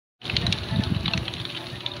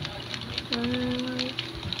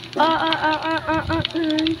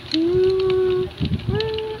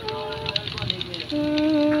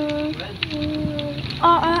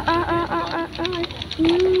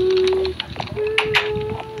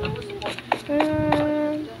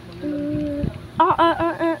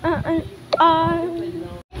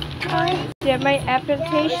My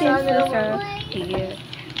application is here.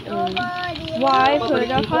 Why put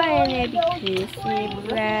a heart in it? Because it's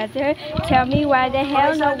better. Tell me why the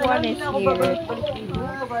hell no one is here.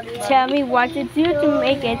 Tell me what to do to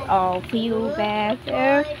make it all feel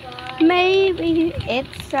better. Maybe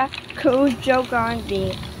it's a cool joke on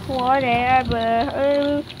me. Whatever.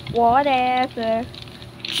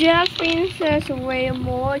 Just princess away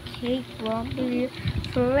more cake from me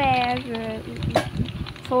forever.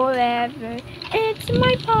 It's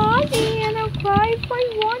my party and I'll cry if I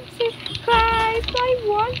want to, cry if I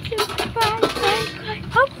want to, cry.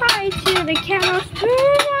 I'll cry till the candles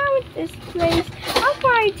burn out this place. I'll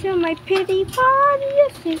cry till my pity party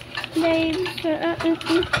is in flames.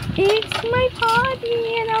 It's my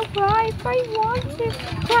party and I'll cry if I want to,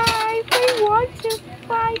 cry if I want to,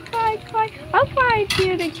 cry. I'll cry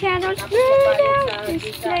till the candles burn out this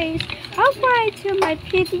place. I'll cry till my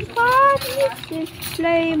pity party is in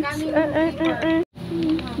flames.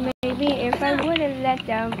 Maybe if I wouldn't let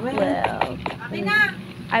them, well,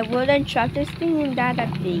 I wouldn't trust this thing in that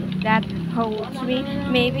thing that holds me.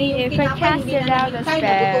 Maybe if I cast it out a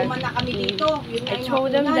spell, I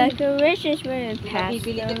told them that the wishes wouldn't pass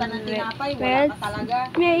them.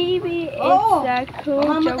 Maybe it's a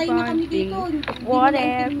cool joke on me.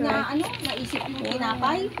 Whatever.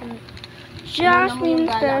 Just means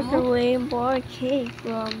there's a rainbow cake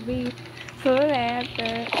from me. Forever.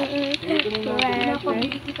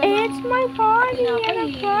 It's my party and I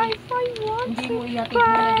cry if I want to,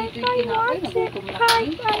 cry if I want to, cry.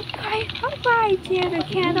 I'll cry till the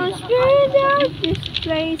candles burn out this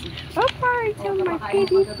place. I'll cry till my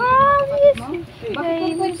pity party is in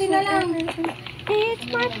flames. It's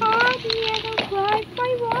my party and I'll cry if I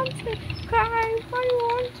want to, cry if I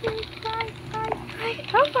want to, cry.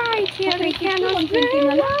 I'll cry till the candles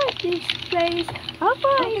burn out this place. I'll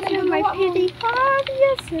cry till my pity party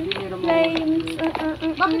is in flames.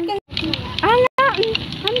 I'm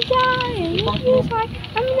dying. This is why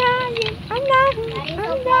I'm dying. I'm dying.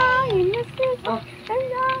 This is why I'm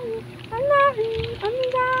dying.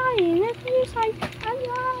 This is why I'm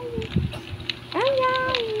dying.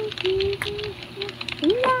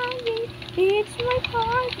 It's my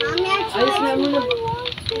party. I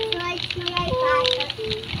want to.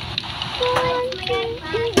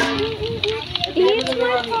 It's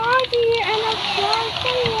my party and I cry if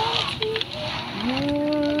I want to.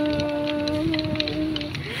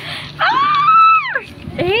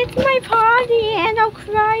 It's my party and I'll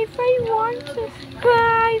cry if I want to,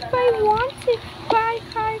 cry if I want to,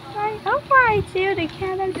 cry. I'll cry till the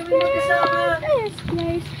candles burn out this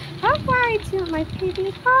place. I'll cry till my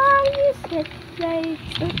pity party is in flames.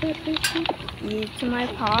 It's my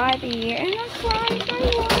party and I'll cry if I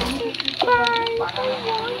want to, cry if I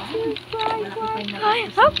want to, cry.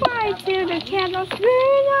 I'll cry till the candles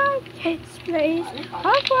burn out this place.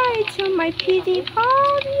 I'll cry till my pity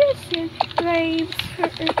party is in flames.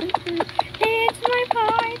 It's my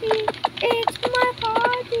party, it's my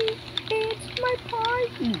party, it's my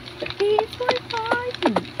party.